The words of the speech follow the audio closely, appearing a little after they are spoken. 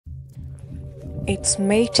It's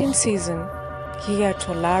mating season here at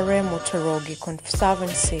Olare Motorogi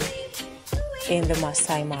Conservancy in the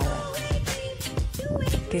Masai Mara.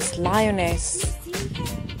 This lioness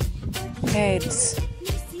heads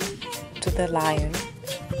to the lion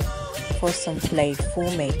for some playful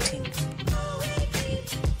mating.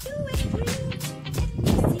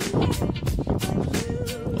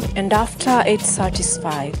 And after it's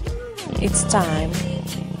satisfied, it's time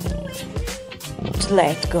to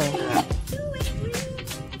let go.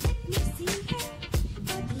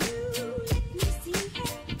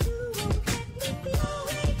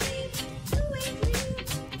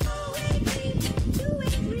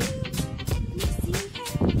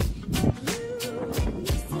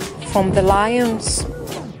 From the lions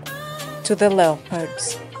to the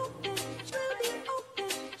leopards,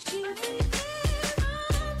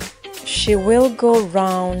 she will go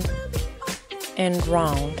round and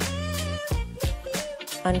round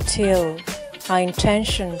until her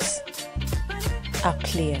intentions are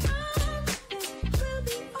clear.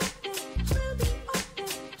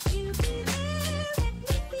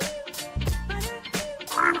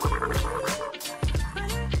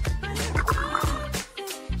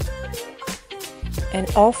 And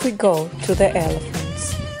off we go to the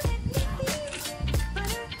elephants.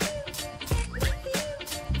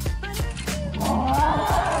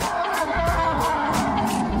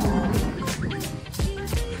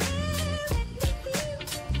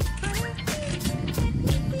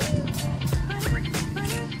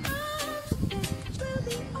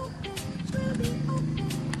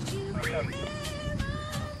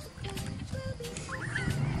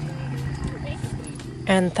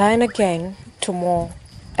 And then again to more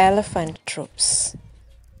elephant troops.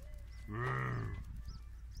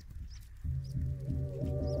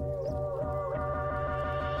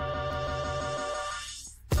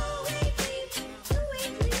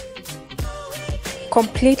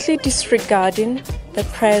 Completely disregarding the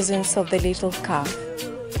presence of the little calf,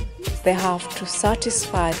 they have to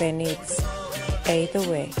satisfy their needs either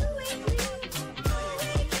way.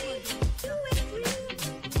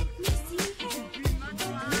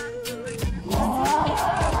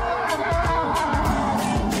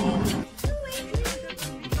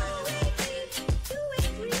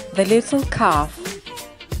 The little calf,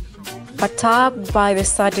 perturbed by the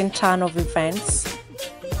sudden turn of events,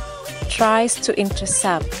 tries to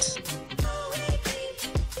intercept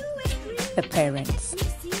the parents.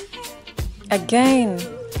 Again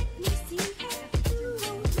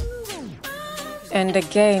and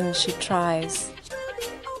again she tries.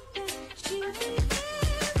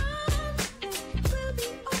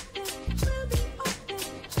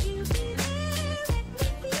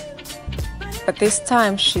 But this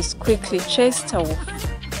time she's quickly chased off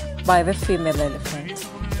by the female elephant.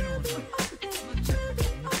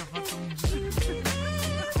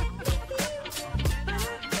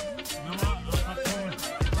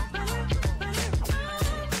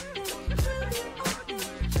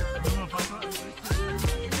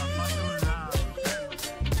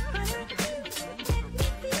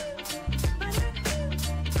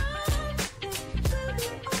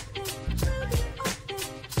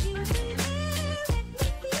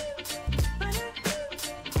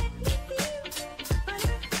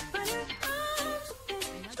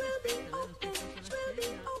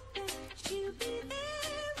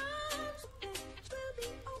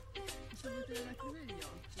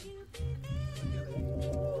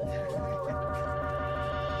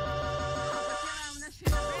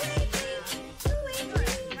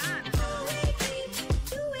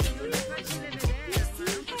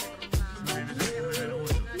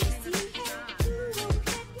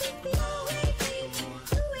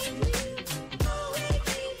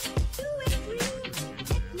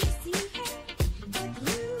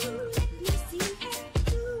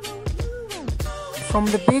 From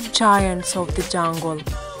the big giants of the jungle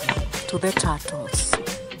to the turtles.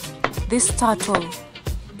 This turtle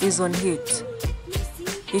is on hit.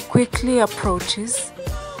 He quickly approaches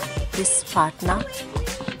his partner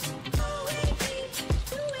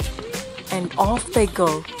and off they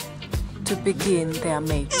go to begin their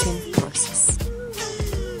mating process.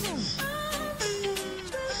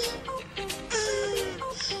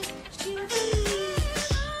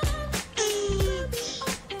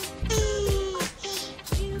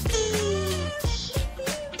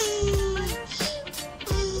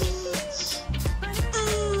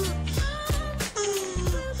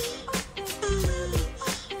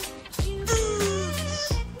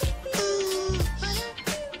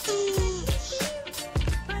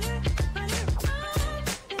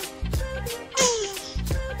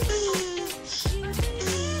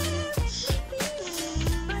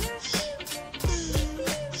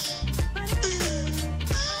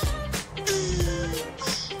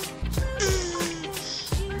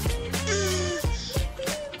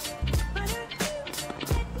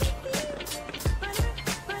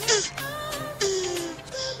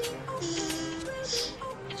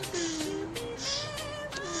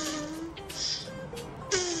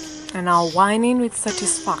 and now whining with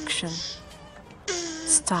satisfaction.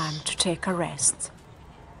 It's time to take a rest.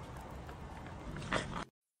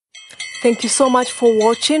 Thank you so much for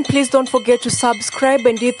watching. Please don't forget to subscribe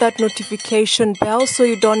and hit that notification bell so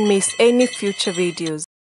you don't miss any future videos.